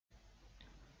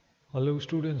Hello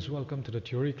students, welcome to the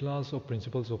theory class of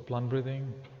Principles of Plant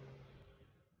Breeding.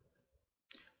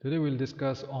 Today we'll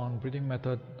discuss on breeding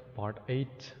method part 8.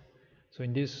 So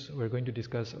in this we're going to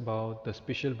discuss about the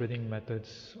special breeding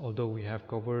methods, although we have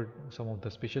covered some of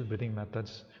the special breeding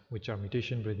methods which are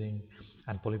mutation breeding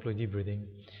and polyploidy breeding,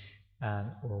 and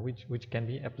which can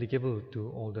be applicable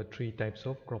to all the three types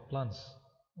of crop plants.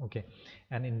 Okay,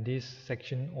 and in this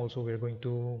section also we're going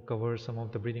to cover some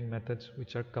of the breeding methods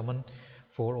which are common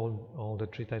for all the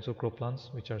three types of crop plants,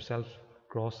 which are self,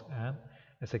 cross and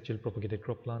asexually propagated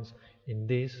crop plants. In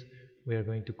this we are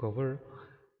going to cover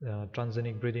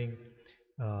transgenic breeding,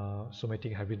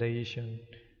 somatic hybridization,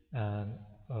 and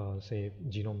say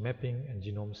genome mapping and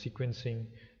genome sequencing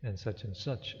and such,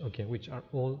 okay, which are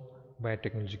all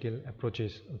biotechnological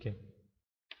approaches. Okay,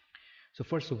 so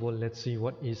first of all, let's see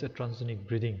what is a transgenic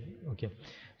breeding. Okay,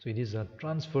 so it is a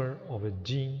transfer of a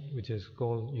gene which is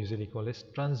usually called as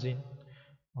transgene,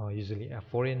 usually a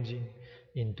foreign gene,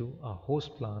 into a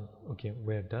host plant, okay,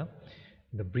 where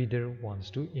the breeder wants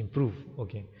to improve.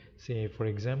 Okay, say for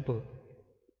example,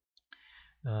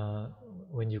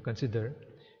 when you consider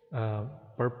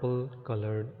purple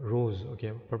colored rose,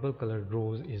 okay, purple colored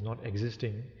rose is not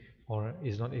existing or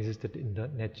is not existed in the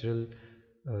natural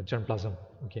germplasm.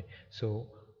 Okay, so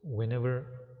whenever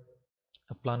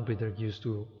a plant breeder used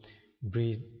to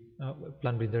breed,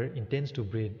 plant breeder intends to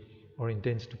breed or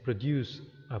intends to produce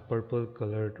a purple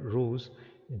colored rose,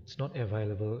 it's not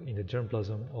available in the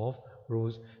germplasm of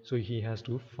rose, so he has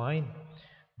to find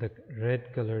the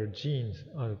red colored genes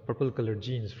or purple colored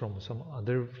genes from some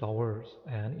other flowers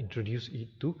and introduce it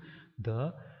to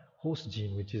the host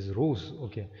gene, which is rose.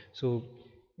 Okay, so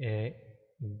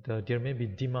there may be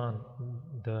demand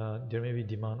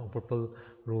of purple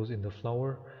rose in the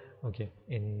flower, okay,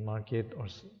 in market, or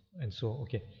and so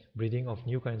okay, breeding of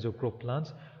new kinds of crop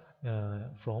plants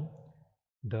from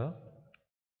the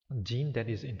gene that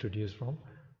is introduced from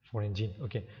foreign gene.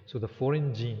 Okay, so the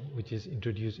foreign gene which is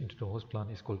introduced into the host plant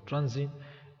is called transgene.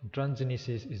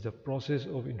 Transgenesis is the process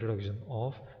of introduction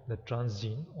of the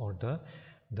transgene or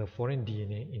the foreign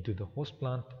DNA into the host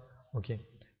plant, okay,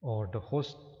 or the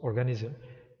host organism.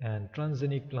 And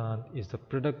transgenic plant is the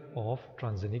product of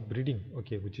transgenic breeding,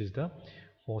 okay, which is the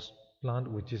host plant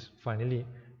which is finally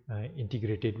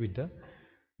integrated with the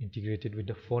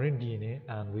foreign DNA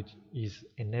and which is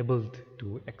enabled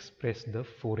to express the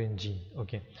foreign gene.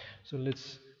 Okay, so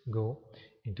let's go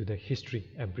into the history,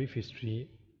 a brief history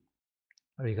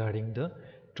regarding the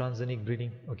transgenic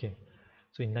breeding. Okay,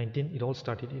 so it all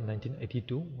started in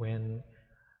 1982 when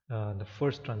the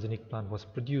first transgenic plant was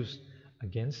produced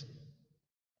against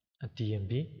a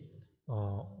TMB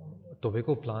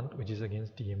tobacco plant, which is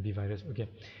against TMB virus. Okay,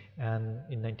 and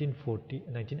in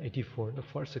 1984 the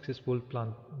first successful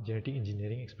plant genetic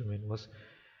engineering experiment was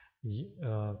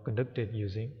conducted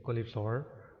using cauliflower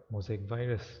mosaic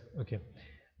virus. Okay,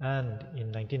 and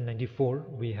in 1994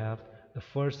 we have the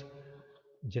first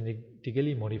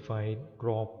genetically modified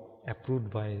crop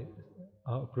approved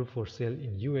for sale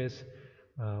in US,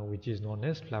 which is known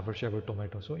as flavor saver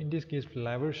tomato. So in this case,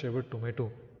 flavor saver tomato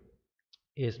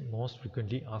is most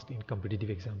frequently asked in competitive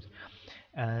exams,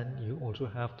 and you also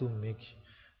have to make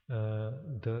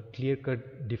the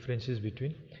clear-cut differences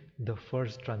between the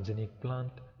first transgenic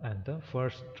plant and the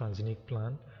first transgenic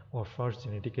plant or first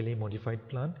genetically modified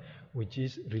plant which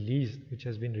has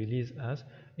been released as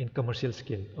in commercial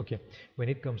scale. Okay, when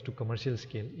it comes to commercial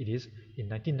scale, it is in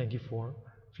 1994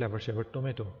 flavor saver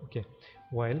tomato. Okay,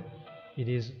 while it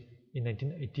is in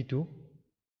 1982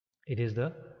 it is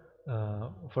the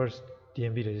first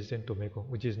TMB resistant tobacco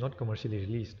which is not commercially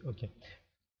released. Okay,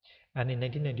 and in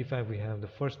 1995 we have the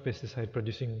first pesticide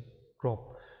producing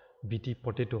crop, BT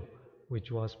potato,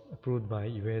 which was approved by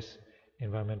US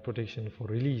Environment Protection for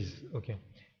release. Okay,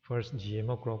 first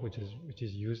GMO crop which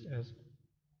is used as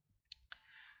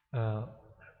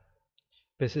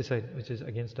pesticide, which is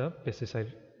against the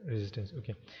pesticide resistance.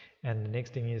 Okay, and the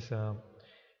next thing is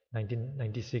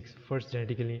 1996 first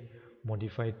genetically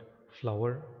modified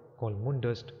flower called moon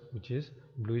dust, which is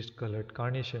bluish colored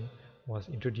carnation, was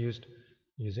introduced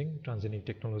using transgenic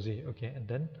technology. Okay, and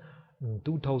then in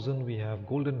 2000 we have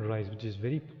golden rice, which is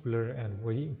very popular and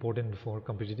very important for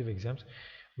competitive exams,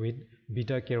 with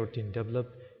beta carotene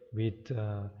developed with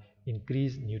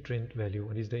increased nutrient value.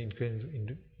 What is the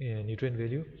nutrient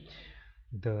value?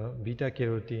 The beta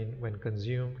carotene when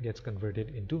consumed gets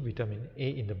converted into vitamin A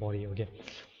in the body. Okay,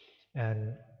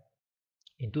 and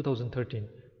in 2013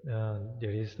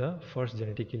 there is the first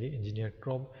genetically engineered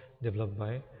crop developed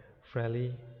by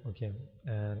Fraley, okay,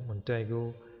 and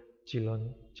Montego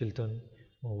Chilton,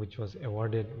 which was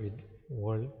awarded with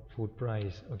World Food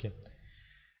Prize. Okay,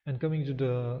 And coming to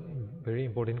the very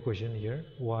important question here,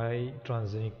 why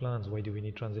transgenic plants? Why do we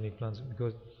need transgenic plants?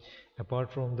 Because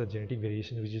apart from the genetic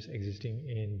variation which is existing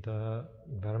in the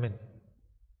environment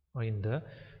or in the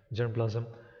germplasm,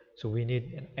 so we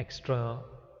need an extra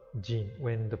gene.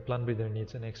 When the plant breeder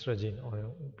needs an extra gene,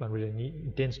 or plant breeder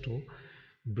intends to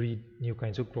breed new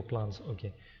kinds of crop plants,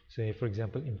 okay, so for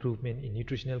example improvement in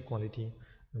nutritional quality,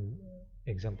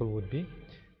 example would be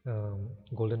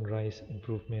golden rice,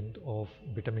 improvement of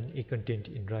vitamin A content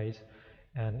in rice,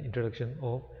 and introduction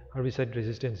of herbicide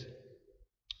resistance.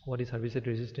 What is herbicide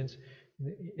resistance?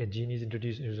 A gene is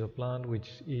introduced into a plant which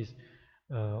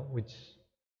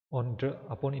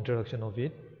upon introduction of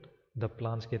it, the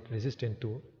plants get resistant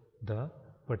to the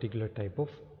particular type of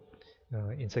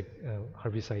insect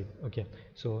herbicide. Okay,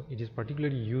 so it is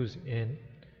particularly used in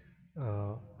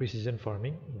precision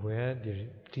farming, where the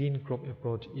clean crop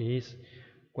approach is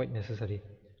quite necessary.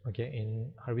 Okay,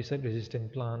 in herbicide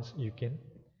resistant plants, you can,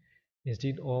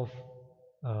 instead of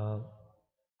uh,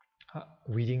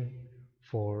 weeding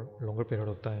for longer period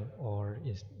of time, or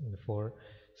for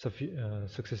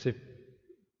successive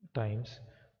times,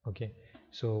 okay,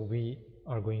 so we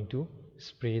are going to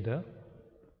spray the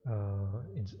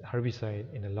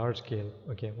herbicide in a large scale,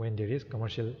 okay, when there is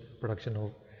commercial production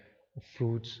of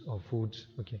fruits or foods,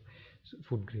 okay, so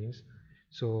food grains.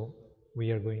 So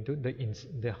we are going to,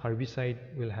 the herbicide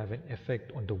will have an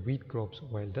effect on the wheat crops,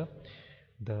 while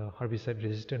the herbicide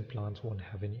resistant plants won't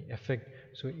have any effect.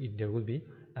 So there will be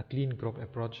a clean crop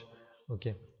approach,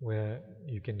 okay, where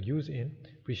you can use in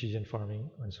precision farming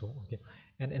and so, okay.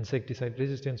 And insecticide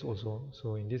resistance also.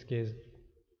 So in this case,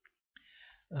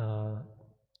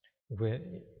 where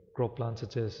crop plants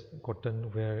such as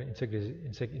cotton, where insect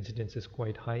incidence is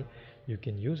quite high, you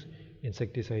can use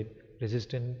insecticide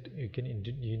resistant, you can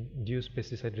induce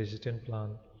pesticide resistant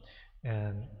plant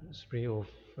and spray of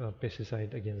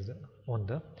pesticide against uh,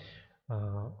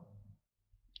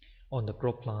 on the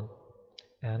crop plant,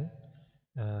 and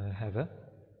have a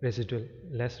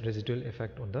less residual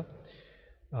effect on the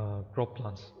crop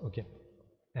plants, okay,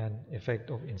 and effect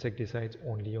of insecticides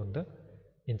only on the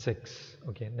insects.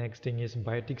 Okay, next thing is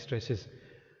biotic stresses,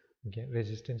 okay,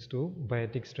 resistance to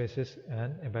biotic stresses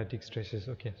and abiotic stresses.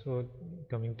 Okay, so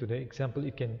coming to the example,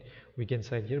 we can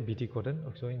cite here bt cotton.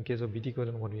 So in case of bt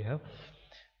cotton, what we have,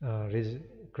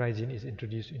 cryzine is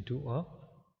introduced into a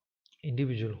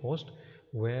individual host,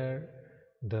 where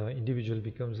the individual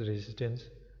becomes resistant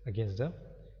against the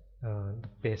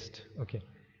pest, okay.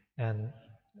 And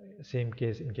same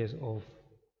case in case of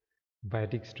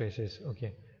biotic stresses,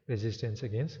 okay, resistance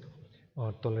against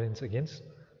or tolerance against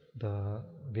the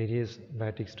various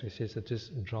biotic stresses such as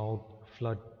drought,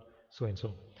 flood, so and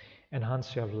so.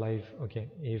 Enhanced shelf life, okay,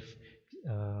 if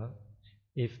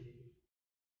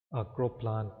a crop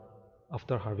plant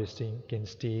after harvesting can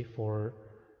stay for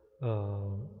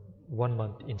uh, 1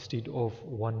 month instead of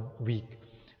 1 week,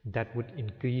 that would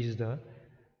increase the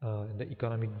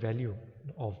economic value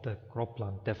of the crop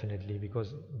plant, definitely,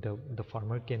 because the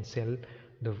farmer can sell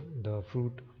the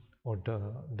fruit or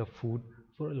the food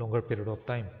for a longer period of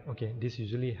time. Okay, this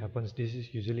usually happens, this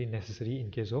is usually necessary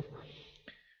in case of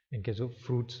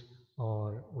fruits,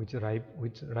 or which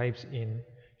ripes in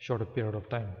shorter period of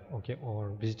time, okay,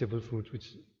 or vegetable fruits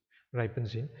which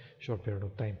ripens in short period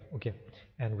of time, okay,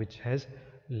 and which has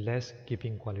less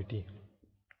keeping quality.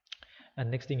 And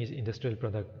next thing is industrial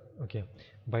product, okay,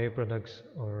 bioproducts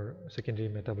or secondary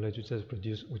metabolites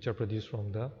which are produced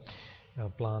from the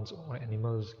plants or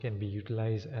animals, can be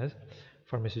utilized as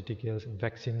pharmaceuticals and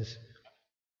vaccines.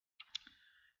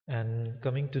 And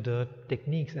coming to the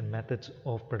techniques and methods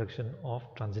of production of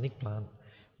transgenic plant,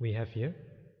 we have here,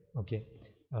 okay,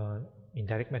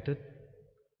 indirect method,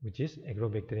 which is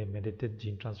agrobacterium mediated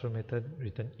gene transfer method,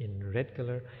 written in red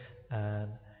color, and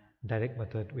direct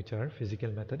method, which are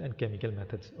physical method and chemical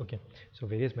methods, okay. So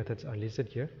various methods are listed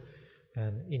here.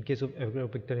 And in case of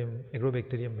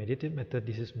agrobacterium mediated method,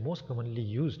 this is most commonly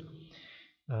used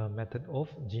method of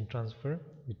gene transfer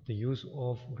with the use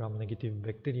of gram-negative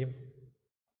bacterium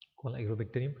called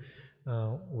agrobacterium.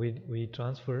 We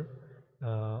transfer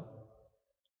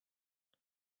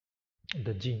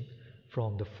the gene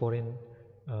from the foreign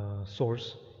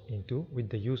source into, with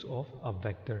the use of a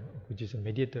vector, which is a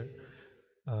mediator,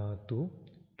 to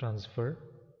transfer,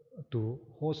 to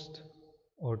host,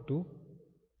 or to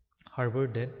harbor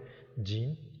that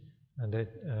gene and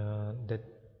that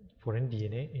foreign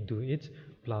DNA into its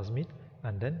plasmid,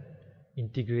 and then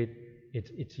integrate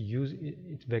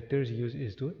its vector's use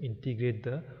is to integrate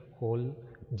the whole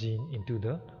gene into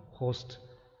the host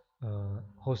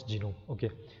genome, okay.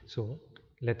 So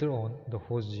later on, the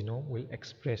host genome will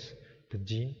express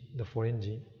the foreign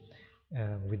gene,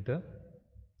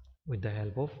 with the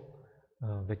help of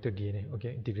vector DNA.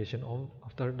 Okay, integration of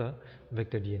after the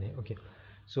vector DNA. Okay,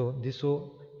 so this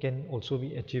can also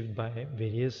be achieved by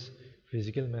various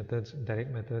physical methods,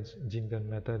 direct methods, gene gun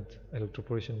method,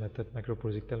 electroporation method,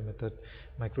 microprojectile method,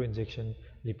 microinjection,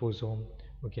 liposome.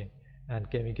 Okay, and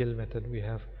chemical method we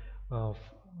have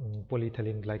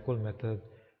polyethylene glycol method,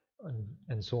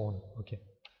 and so on. Okay,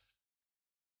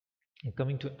 and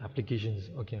coming to applications.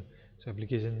 Okay, so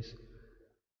applications,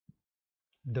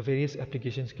 the various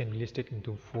applications can be listed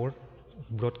into four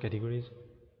broad categories.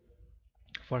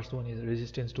 First one is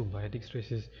resistance to biotic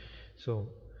stresses, so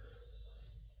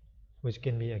which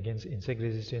can be against insect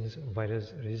resistance,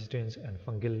 virus resistance, and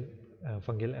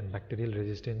fungal and bacterial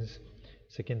resistance.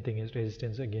 Second thing is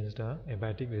resistance against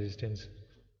abiotic resistance,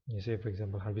 you say for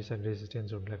example herbicide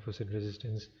resistance or glyphosate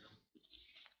resistance.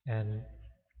 And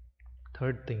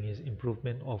third thing is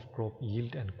improvement of crop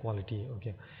yield and quality.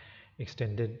 Okay,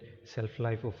 extended shelf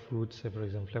life of fruits, say for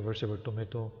example flavor saver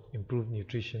tomato, improved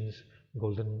nutritions,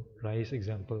 golden rice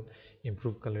example,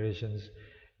 improved colorations,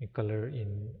 color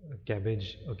in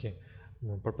cabbage. Okay,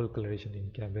 purple coloration in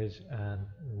cabbage and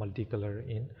multicolor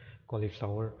in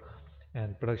cauliflower,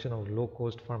 and production of low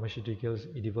cost pharmaceuticals,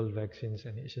 edible vaccines,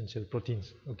 and essential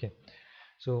proteins. Okay,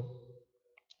 so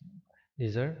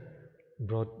these are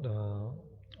broad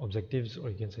objectives, or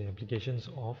you can say applications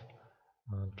of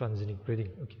transgenic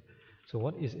breeding. Okay, so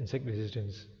what is insect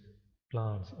resistance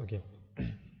plants? Okay,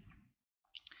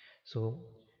 so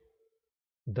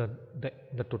the,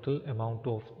 the total amount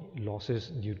of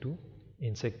losses due to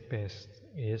insect pests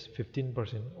is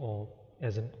 15% of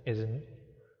as an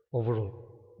overall,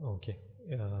 okay,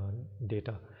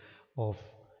 data of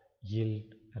yield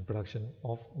and production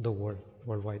of the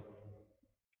worldwide.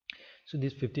 So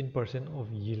this 15% of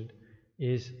yield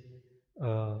is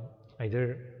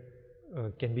either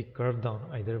can be curved down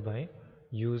either by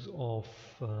use of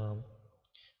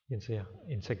you can say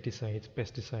insecticides,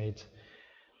 pesticides,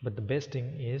 but the best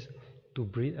thing is to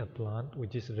breed a plant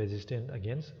which is resistant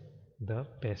against the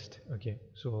pest. Okay,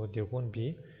 so there won't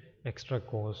be extra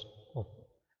cost of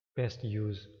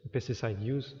pesticide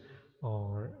use,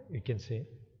 or you can say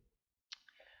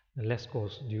less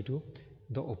cost due to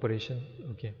the operation.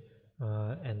 Okay,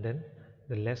 and then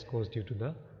the less cost due to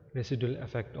the residual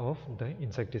effect of the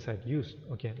insecticide use.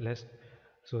 Okay, less.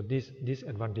 So these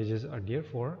advantages are there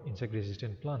for insect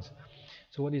resistant plants.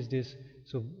 So what is this?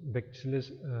 So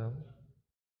Bacillus,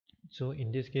 so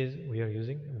in this case we are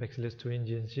using Bacillus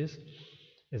thuringiensis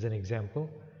as an example.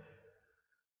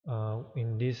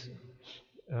 In this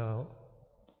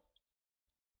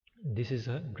this is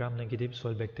a gram-negative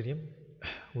soil bacterium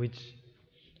which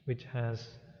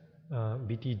has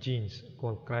Bt genes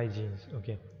called cry genes.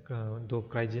 Okay, though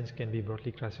cry genes can be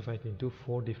broadly classified into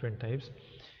 4 different types,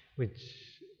 which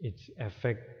its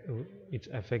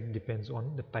effect depends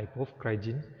on the type of cry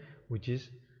gene which is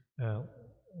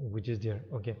there.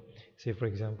 Okay, say for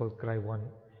example cry1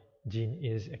 gene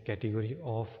is a category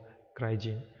of cry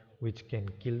gene which can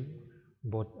kill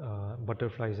both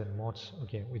butterflies and moths.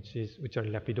 Okay, which are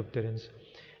lepidopterans,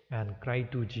 and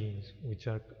cry2 genes which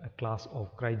are a class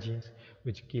of cry genes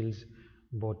which kills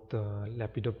both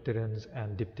lepidopterans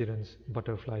and dipterans,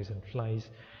 butterflies and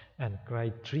flies, and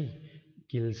cry3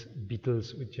 kills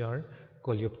beetles which are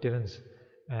coleopterans,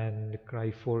 and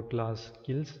cry4 class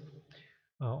kills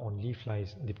only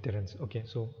flies, dipterans. Okay,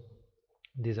 so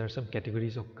these are some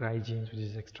categories of cry genes which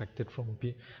is extracted from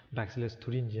Bacillus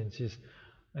thuringiensis,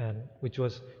 and which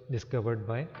was discovered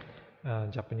by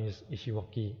Japanese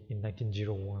Ishiwaki in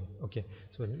 1901. Okay,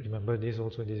 so remember this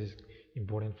also. This is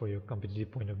important for your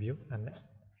competitive point of view,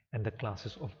 and the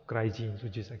classes of cry genes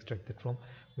which is extracted from,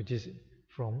 which is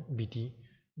from Bt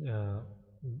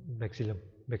bacterium.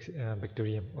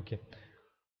 Okay,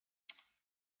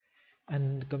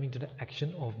 and coming to the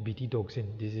action of Bt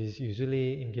toxin, this is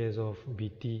usually in case of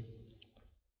Bt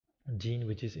gene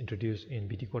which is introduced in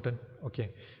Bt cotton.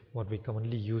 Okay, what we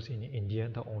commonly use in India,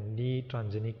 the only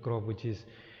transgenic crop which is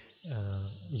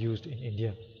used in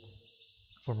India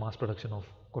for mass production of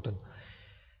cotton.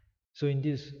 So in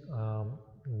this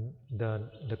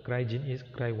the cry gene is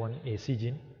cry1ac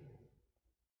gene.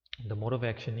 The mode of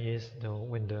action is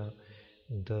when the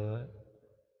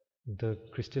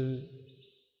crystal,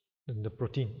 the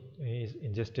protein is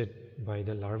ingested by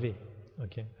the larvae.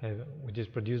 Okay, which is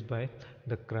produced by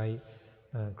the cry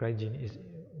gene, is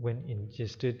when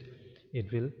ingested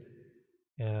it will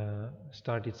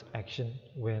start its action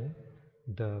when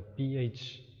the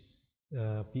pH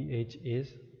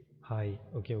is high.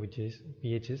 Okay, which is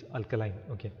pH is alkaline.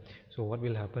 Okay, so what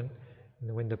will happen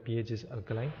when the pH is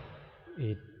alkaline?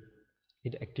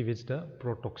 It activates the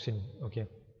protoxin. Okay,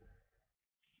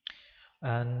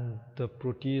 and the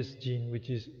protease gene which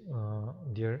is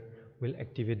there will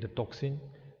activate the toxin,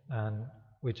 and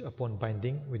which upon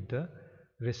binding with the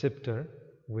receptor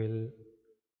will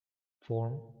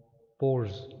form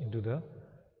pores into the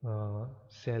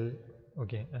cell,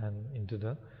 okay, and into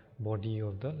the body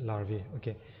of the larvae,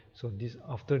 okay. So this,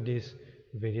 after this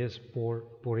various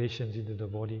porations into the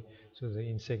body, so the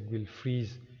insect will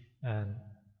freeze and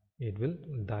it will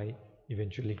die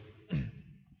eventually.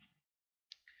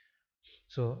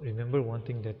 So remember one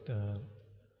thing, that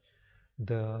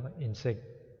the insect,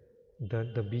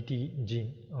 the Bt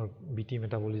gene or Bt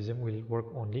metabolism will work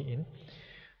only in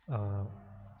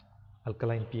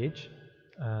alkaline pH,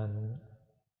 and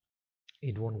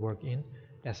it won't work in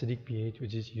acidic pH,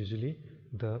 which is usually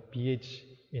the pH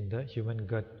in the human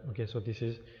gut, okay. So this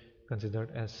is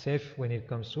considered as safe when it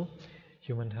comes to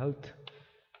human health.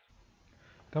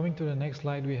 Coming to the next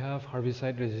slide, we have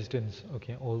herbicide resistance,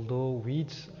 okay. Although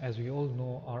weeds, as we all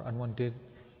know, are unwanted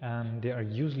and they are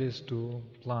useless to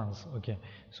plants, okay,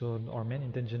 so our main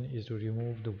intention is to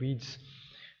remove the weeds,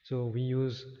 so we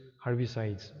use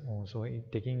herbicides. So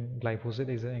taking glyphosate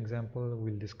as an example,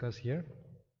 we'll discuss here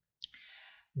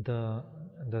the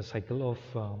cycle of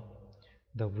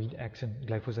the weed action,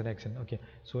 glyphosate action, okay.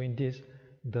 So in this,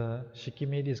 the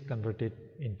shikimate is converted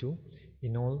into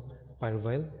enol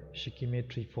pyruvyl shikimate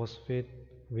triphosphate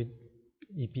with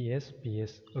EPS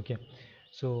PS, okay.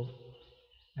 So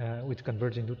which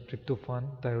converts into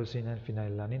tryptophan, tyrosine and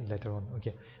phenylalanine later on,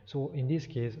 okay. So in this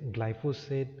case,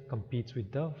 glyphosate competes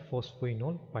with the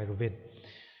phosphoenol pyruvate,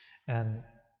 and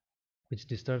which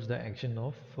disturbs the action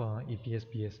of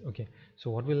EPS-PS. Okay,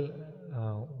 so what will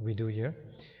we do here?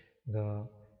 The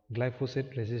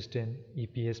glyphosate resistant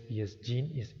EPS-PS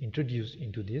gene is introduced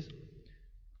into this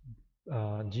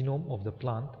genome of the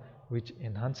plant, which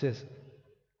enhances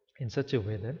in such a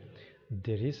way that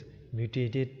there is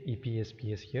mutated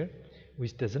EPS-PS here,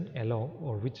 which doesn't allow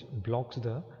or which blocks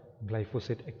the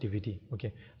glyphosate activity.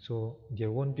 Okay, so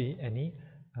there won't be any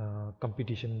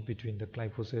competition between the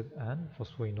glyphosate and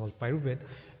phosphoenol pyruvate,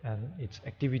 and its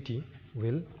activity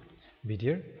will be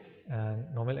there,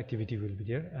 and normal activity will be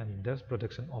there, and thus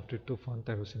production of tryptophan,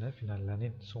 tyrosine and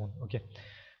phenylalanine, so on. Okay.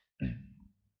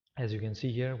 As you can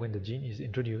see here, when the gene is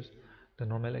introduced, the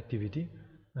normal activity,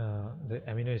 the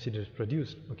amino acid is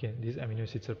produced. Okay, these amino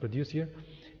acids are produced here,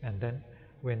 and then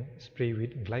when spray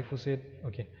with glyphosate,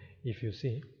 okay, if you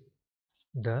see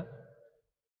the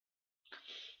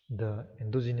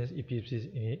endogenous EPS is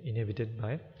inhibited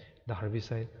by the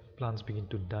herbicide, plants begin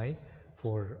to die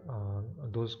for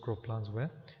those crop plants where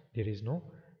there is no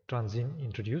transgene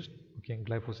introduced, okay,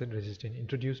 glyphosate resistant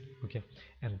introduced, okay.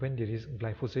 And when there is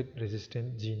glyphosate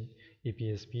resistant gene,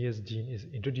 EPS-PS gene is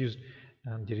introduced,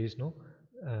 and there is no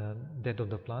death of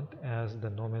the plant, as the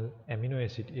normal amino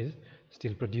acid is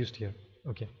still produced here,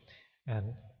 okay.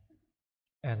 And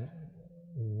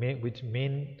which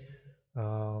main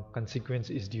consequence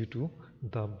is due to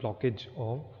the blockage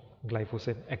of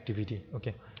glyphosate activity,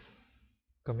 okay.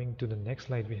 Coming to the next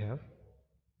slide, we have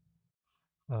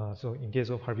so in case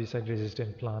of herbicide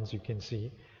resistant plants, you can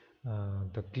see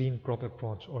the clean crop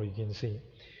approach, or you can see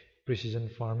precision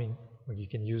farming. You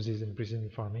can use this in precision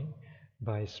farming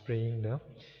by spraying the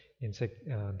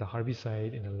the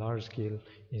herbicide in a large scale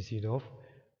instead of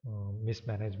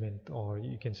mismanagement, or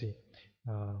you can see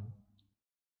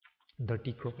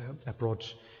dirty crop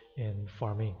approach in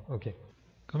farming, okay.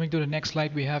 Coming to the next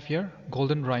slide, we have here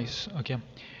golden rice, okay.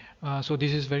 So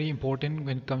this is very important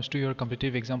when it comes to your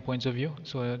competitive exam points of view.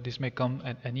 So this may come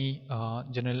at any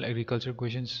general agriculture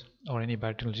questions or any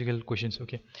biotechnological questions,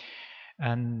 okay.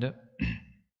 And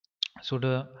so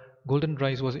the golden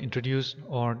rice was introduced,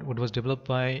 or what was developed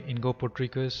by Ingo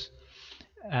Potricus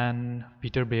and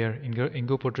Peter Bayer.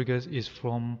 Ingo Potricus is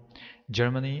from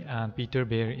Germany and Peter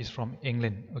Bayer is from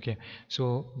England, okay.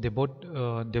 So they both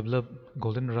developed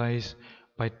golden rice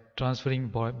by transferring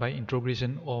by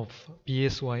introgression of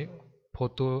PSY,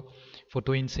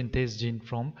 photoin synthase gene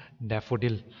from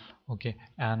daffodil, okay,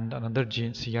 and another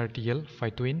gene CRTL,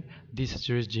 phytoin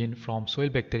desaturase gene from soil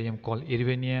bacterium called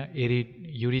Erwinia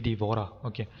euridivora,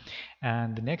 okay.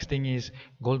 And the next thing is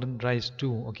golden rice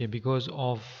too, okay, because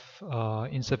of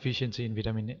insufficiency in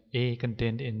vitamin A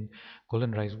content in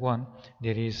golden rice 1,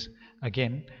 there is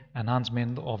again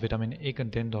enhancement of vitamin A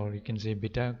content, or you can say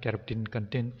beta carotene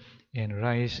content in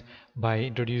rice by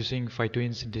introducing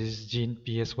phytoin synthesis gene,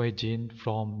 PSY gene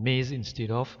from maize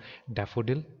instead of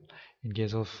daffodil in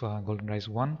case of golden rice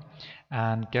 1,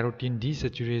 and carotene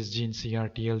desaturase gene,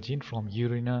 CRTL gene from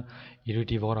Urina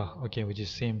irritivora, okay, which is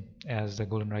same as the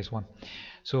golden rice 1.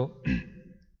 So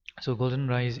so golden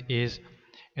rice is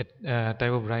a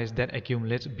type of rice that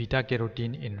accumulates beta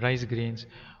carotene in rice grains.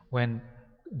 When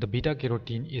the beta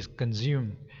carotene is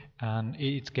consumed, and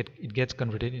it gets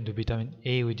converted into vitamin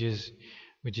A, which is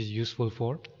useful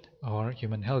for our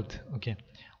human health. Okay.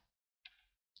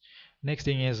 Next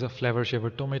thing is a flavor saver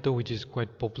tomato, which is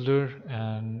quite popular,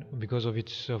 and because of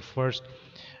its first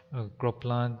crop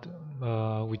plant,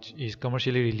 which is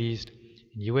commercially released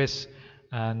in US.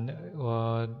 And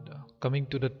coming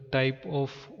to the type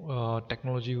of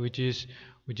technology which is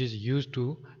used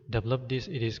to develop this,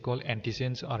 it is called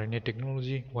antisense RNA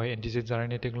technology. Why antisense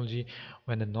RNA technology?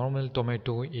 When the normal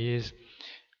tomato is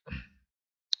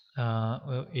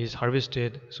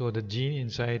harvested, so the gene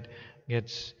inside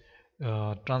gets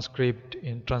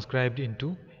transcribed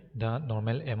into the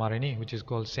normal mRNA, which is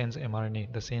called sense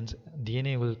mRNA. The sense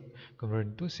DNA will convert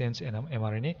into sense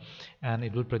mRNA, and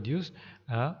it will produce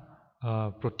a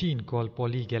protein called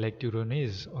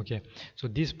polygalacturonase. Okay, so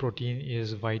this protein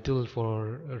is vital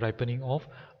for ripening of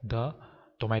the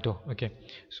tomato. Okay,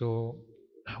 so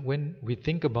when we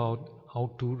think about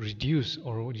how to reduce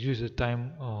the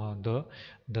time,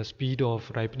 the speed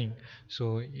of ripening,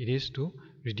 so it is to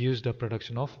reduce the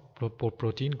production of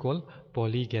protein called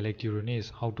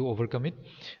polygalacturonase. How to overcome it?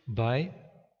 by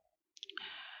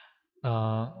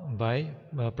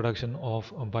production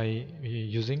of by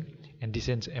using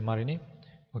antisense mRNA.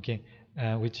 Okay,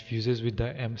 which fuses with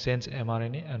the sense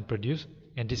mRNA and produce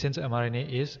antisense mRNA.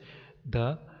 Is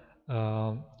the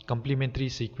complementary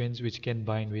sequence which can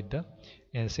bind with the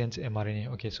sense mRNA.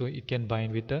 Okay, so it can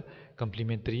bind with the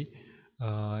complementary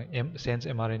sense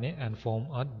mRNA and form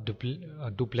a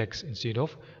duplex instead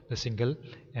of the single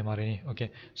mRNA. Okay,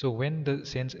 so when the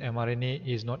sense mRNA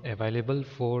is not available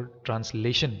for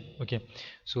translation, okay,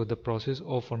 so the process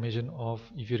of formation of,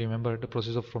 if you remember, the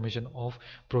process of formation of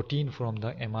protein from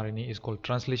the mRNA is called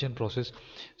translation process.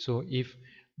 So if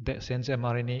the sense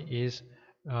mRNA is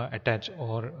attach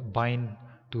or bind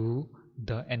to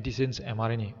the antisense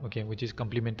mRNA, okay, which is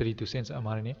complementary to sense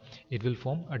mRNA, it will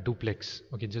form a duplex,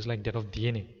 okay, just like that of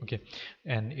DNA. Okay,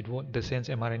 and it won't, the sense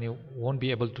mRNA won't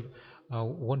be able to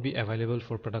won't be available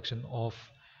for production of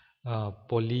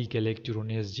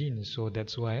polygalacturonase genes. So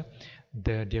that's why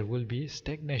there will be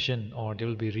stagnation, or there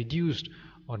will be reduced,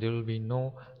 or there will be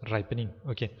no ripening.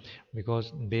 Okay,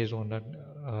 because based on that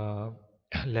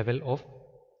level of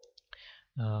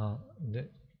the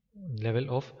level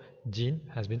of gene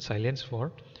has been silenced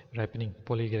for ripening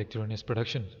polygalacturonase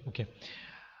production. Okay,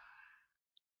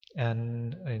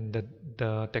 and the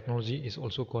technology is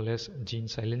also called as gene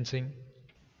silencing.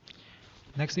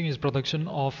 Next thing is production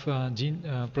of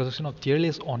production of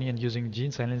tearless onion using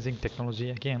gene silencing technology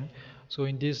again. So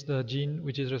in this, the gene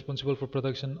which is responsible for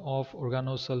production of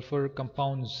organosulfur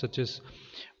compounds such as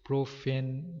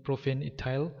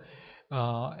prophenylethyl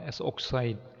as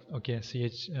oxide, okay,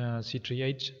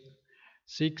 C3H6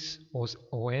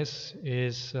 OS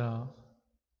is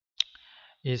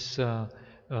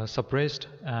suppressed,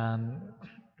 and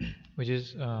which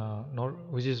is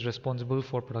responsible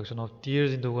for production of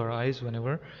tears into our eyes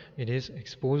whenever it is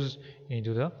exposed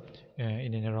into the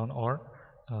in and around our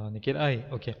naked eye.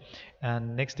 Okay,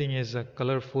 and next thing is a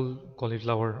colorful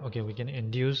cauliflower. Okay, we can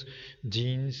induce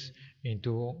genes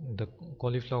into the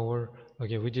cauliflower,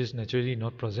 okay, which is naturally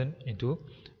not present into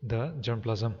the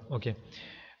germplasm. Okay,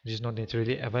 which is not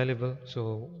naturally available,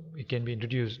 so it can be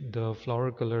introduced. The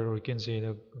flower color, or you can say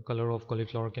the color of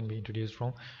cauliflower, can be introduced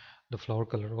from the flower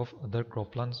color of other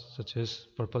crop plants, such as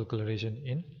purple coloration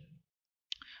in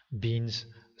beans,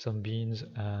 some beans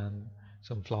and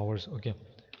some flowers. Okay,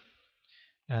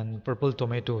 and purple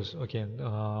tomatoes. Okay,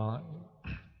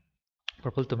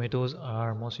 purple tomatoes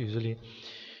are most usually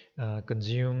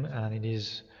consumed, and it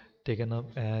is taken up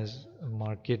as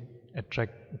market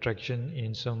attraction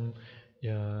in some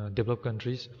developed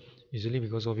countries, usually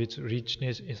because of its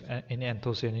richness in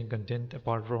anthocyanin content,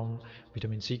 apart from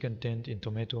vitamin C content in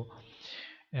tomato.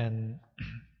 And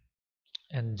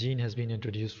gene has been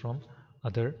introduced from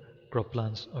other crop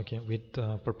plants, okay, with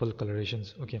purple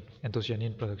colorations, okay,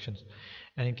 anthocyanin productions.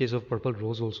 And in case of purple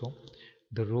rose also,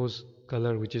 the rose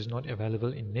color, which is not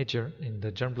available in nature, in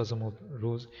the germplasm of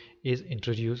rose, is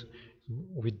introduced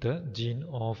with the gene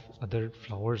of other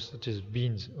flowers such as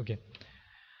beans. Okay,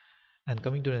 and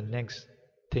coming to the next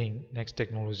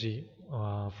technology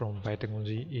from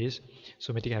biotechnology is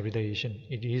somatic hybridization.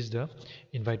 It is the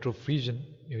in vitro fusion,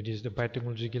 it is the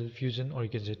biotechnological fusion, or you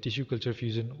can say tissue culture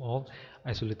fusion of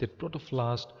isolated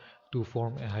protoplast to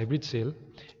form a hybrid cell,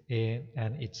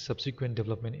 and its subsequent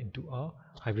development into a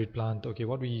hybrid plant. Okay,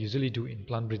 what we usually do in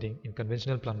plant breeding, in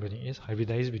conventional plant breeding, is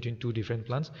hybridize between two different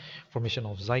plants, formation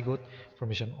of zygote,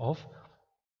 formation of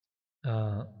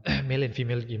male and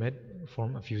female gamete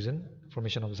form a fusion,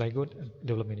 formation of zygote, and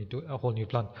development into a whole new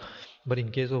plant. But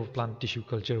in case of plant tissue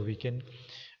culture, we can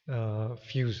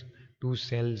fuse two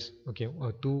cells, okay,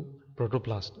 or two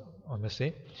protoplasts, I must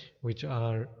say, which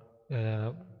are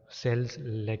cells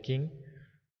lacking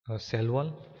a cell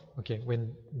wall. Okay,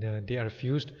 when they are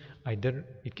fused, either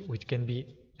which can be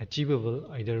achievable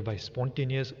either by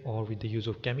spontaneous or with the use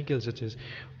of chemicals such as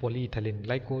polyethylene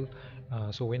glycol.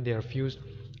 So when they are fused,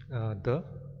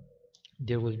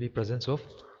 there will be presence of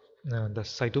the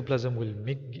cytoplasm will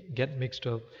get mixed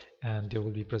up, and there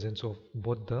will be presence of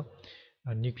both the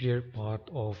nuclear part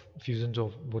of fusions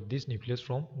of both these nucleus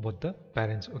from both the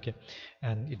parents. Okay,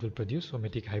 and it will produce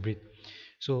somatic hybrid.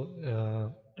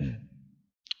 So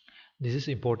this is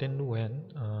important when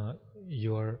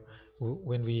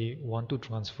we want to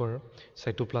transfer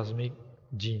cytoplasmic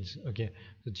genes. Okay,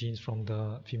 the genes from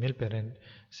the female parent,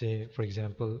 say for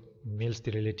example male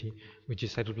sterility, which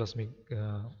is cytoplasmic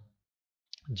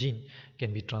gene,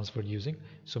 can be transferred using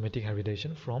somatic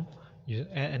hybridization from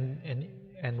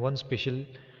and one special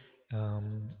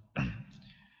um,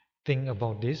 thing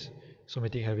about this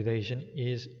somatic hybridization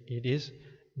is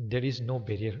there is no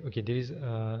barrier. Okay, there is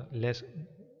less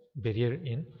barrier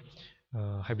in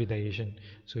hybridization,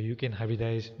 so you can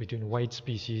hybridize between white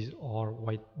species or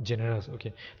white genera,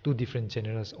 okay, two different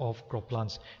genera of crop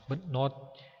plants, but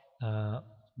not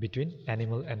between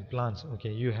animal and plants.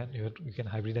 Okay, you can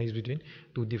hybridize between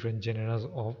two different genera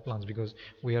of plants, because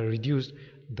we are reduced,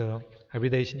 the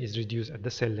hybridization is reduced at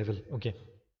the cell level. Okay,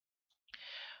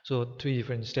 so three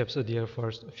different steps are there.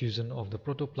 First, fusion of the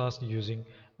protoplast using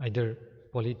either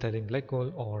polyethylene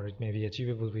glycol, or it may be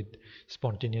achievable with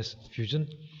spontaneous fusion,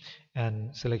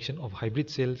 and selection of hybrid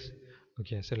cells.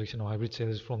 Okay, selection of hybrid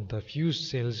cells from the fused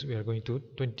cells. We are going to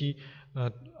 20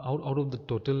 out of the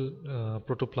total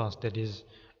protoplast that is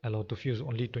allowed to fuse,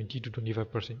 only 20 to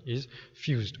 25% is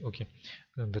fused. Okay,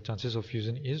 and the chances of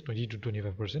fusion is 20 to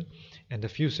 25%, and the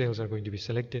fused cells are going to be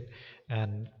selected,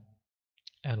 and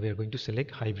we are going to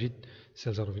select hybrid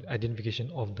cells out of it. Identification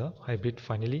of the hybrid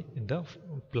finally in the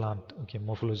plant. Okay,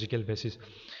 morphological basis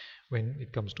when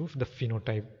it comes to the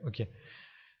phenotype. Okay,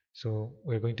 so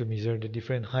we're going to measure the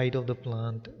different height of the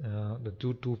plant, the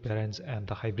two parents and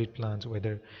the hybrid plants,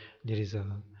 whether there is a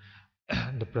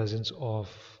the presence of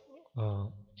uh,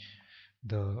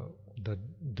 the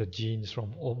the genes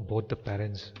from both the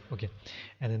parents. Okay,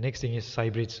 and the next thing is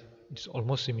hybrids. It's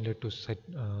almost similar to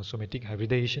somatic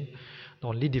hybridization. The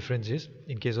only difference is,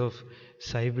 in case of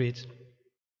hybrids,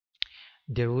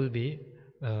 there will be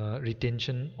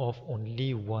retention of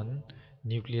only one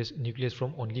nucleus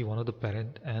from only one of the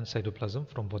parent, and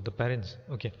cytoplasm from both the parents.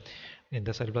 Okay, in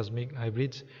the cytoplasmic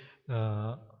hybrids,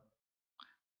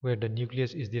 where the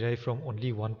nucleus is derived from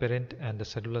only one parent and the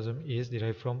cytoplasm is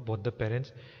derived from both the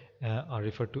parents, are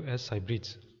referred to as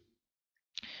hybrids.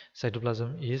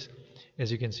 Cytoplasm is,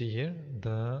 as you can see here,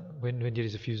 when there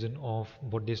is a fusion of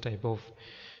both this type of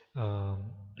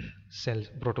cell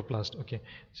protoplast. Okay,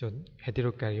 so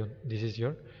heterokaryon, this is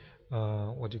your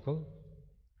what you call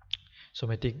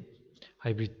somatic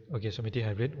hybrid. Okay, somatic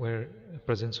hybrid, where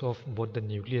presence of both the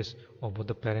nucleus of both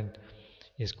the parent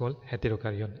is called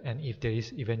heterokaryon, and if there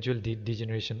is eventual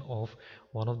degeneration of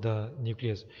one of the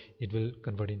nucleus, it will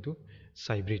convert into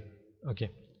hybrid.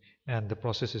 Okay, and the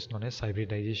process is known as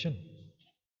hybridization.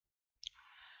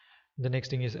 The next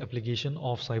thing is application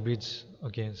of hybrids.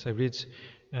 Okay, hybrids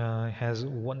has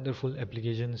wonderful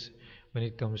applications when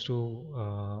it comes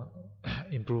to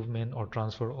improvement or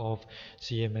transfer of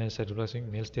CMS,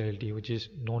 cytoplasmic male sterility, which is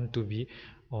known to be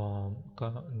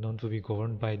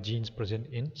governed by genes present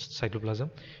in cytoplasm,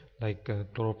 like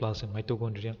chloroplast and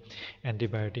mitochondria,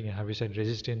 antibiotic and herbicide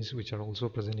resistance, which are also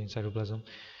present in cytoplasm,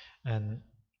 and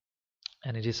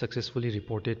it is successfully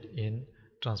reported in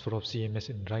transfer of CMS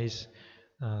in rice.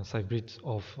 Hybrids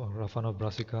of Raphana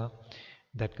brassica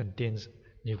that contains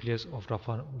nucleus of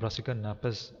Raphana brassica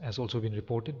napus has also been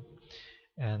reported,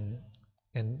 and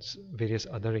various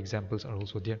other examples are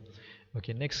also there.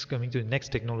 Okay, next, coming to the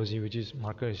next technology, which is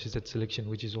marker assisted selection,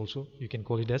 which is also, you can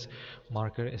call it as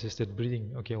marker assisted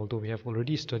breeding. Okay, although we have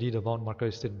already studied about marker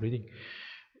assisted breeding.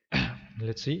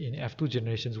 Let's see, in F2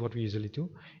 generations, what we usually do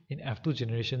in F2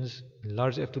 generations,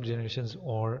 large F2 generations,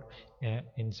 or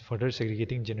in further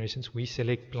segregating generations, we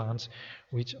select plants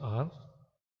which are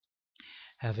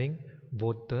having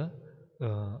both the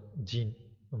gene,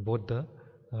 both the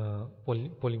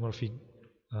polymorphic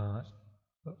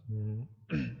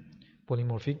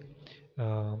polymorphic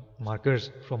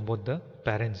markers from both the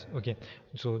parents. Okay,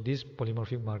 so these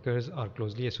polymorphic markers are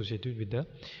closely associated with the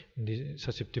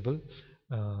susceptible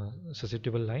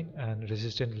line, and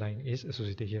resistant line is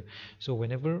associated here. So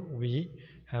whenever we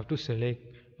have to select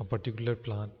a particular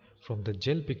plant, from the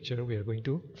gel picture we are going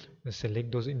to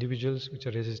select those individuals which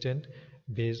are resistant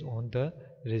based on the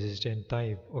resistant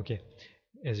type. Okay,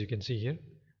 as you can see here,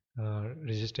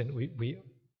 resistant,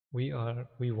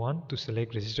 we want to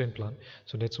select resistant plant,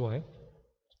 so that's why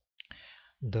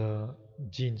the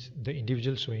genes, the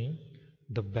individual showing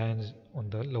the bands on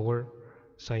the lower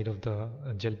side of the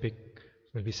gel pick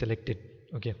will be selected.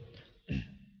 Okay,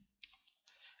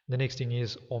 the next thing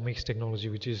is omics technology,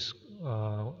 which is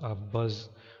a buzz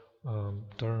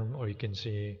term, or you can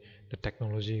say the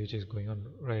technology which is going on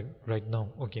right now.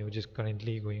 Okay, which is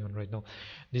currently going on right now.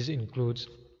 This includes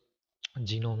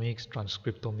genomics,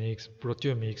 transcriptomics,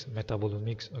 proteomics,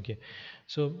 metabolomics. Okay,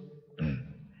 so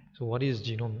so what is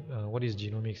genome? What is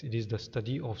genomics? It is the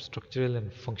study of structures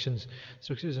and functions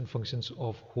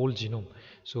of whole genome.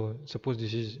 So suppose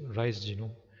this is rice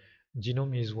genome.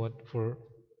 Genome is what? For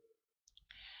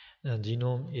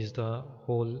genome is the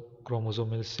whole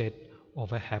chromosomal set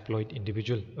of a haploid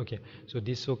individual. Okay, so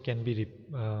this so can be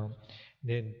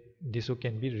then this so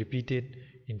can be repeated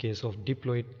in case of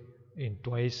diploid in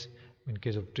twice, in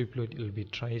case of triploid it will be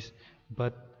thrice,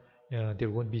 but there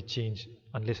won't be change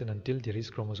unless and until there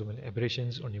is chromosomal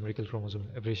aberrations or numerical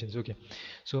chromosomal aberrations. Okay,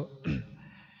 so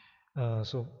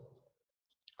so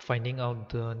finding out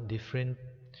the different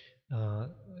uh,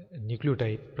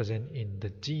 nucleotide present in the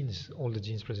genes, all the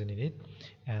genes present in it,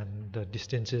 and the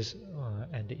distances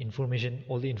and the information,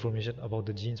 all the information about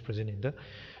the genes present in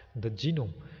the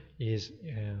genome is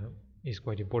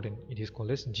quite important. It is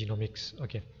called as genomics.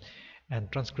 Okay, and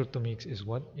transcriptomics is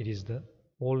what? It is the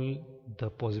all the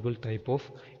possible type of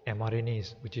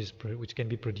mRNAs which can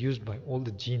be produced by all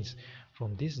the genes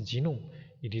from this genome.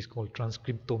 It is called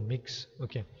transcriptomics.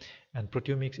 Okay, and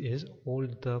proteomics is all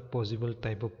the possible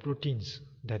type of proteins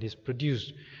that is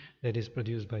produced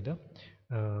by the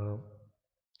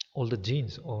all the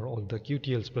genes, or all the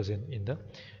QTLs present in the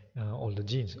all the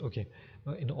genes. Okay,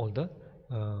 in all the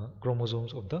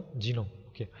chromosomes of the genome.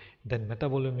 Okay, then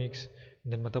metabolomics.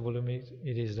 Then metabolomics,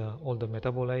 it is all the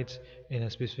metabolites in a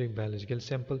specific biological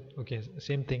sample. Okay,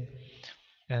 same thing.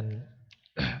 And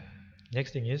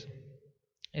next thing is,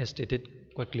 as stated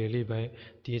quite clearly by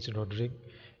T.H. Roderick,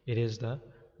 it is the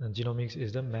genomics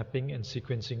is the mapping and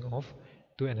sequencing of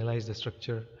to analyze the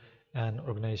structure and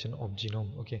organization of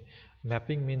genome. Okay,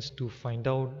 mapping means to find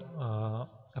out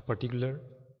a particular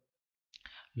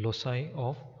loci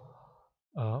of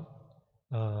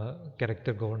uh,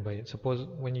 character governed by it. Suppose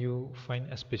when you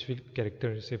find a specific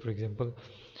character, say for example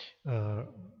uh,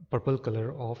 purple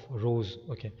color of rose.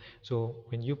 Okay, so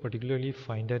when you particularly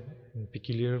find that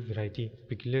peculiar variety,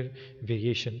 peculiar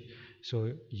variation,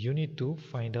 so you need to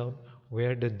find out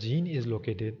where the gene is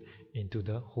located into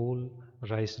the whole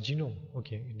rice genome.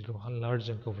 Okay, into a large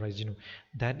chunk of rice genome.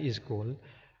 That is called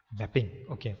mapping.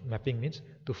 Okay, mapping means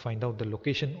to find out the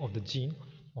location of the gene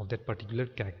of that particular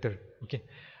character. Okay,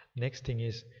 next thing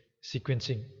is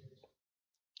sequencing.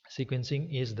 Sequencing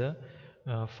is the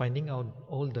finding out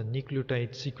all the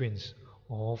nucleotide sequence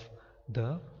of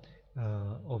the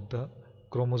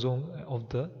chromosome of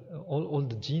the all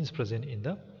the genes present in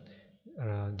the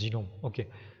genome. Okay,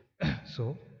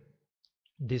 so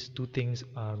these two things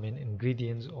are main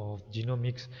ingredients of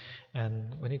genomics.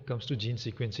 And when it comes to gene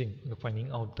sequencing,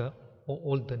 finding out the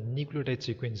all the nucleotide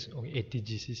sequence or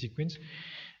ATGC sequence,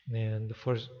 and the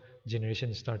first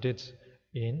generation started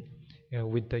in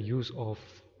with the use of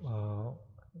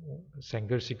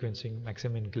Sanger sequencing,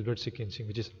 Maxim and Gilbert sequencing,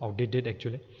 which is outdated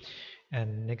actually.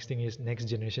 And next thing is next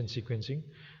generation sequencing,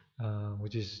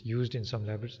 which is used in some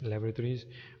laboratories,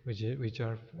 which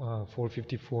are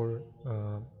 454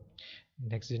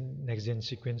 next gen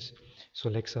sequence,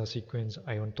 Solexa sequence,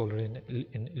 ion tolerant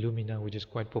in Illumina, which is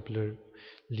quite popularly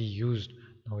used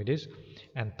nowadays,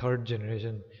 and third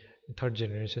generation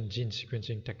gene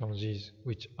sequencing technologies,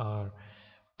 which are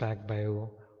PacBio,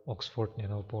 Oxford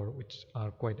Nanopore, which are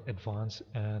quite advanced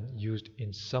and used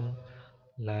in some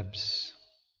labs.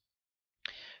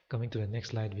 Coming to the next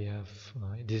slide, we have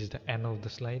this is the end of the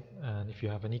slide, and if you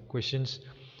have any questions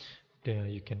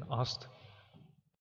you can ask.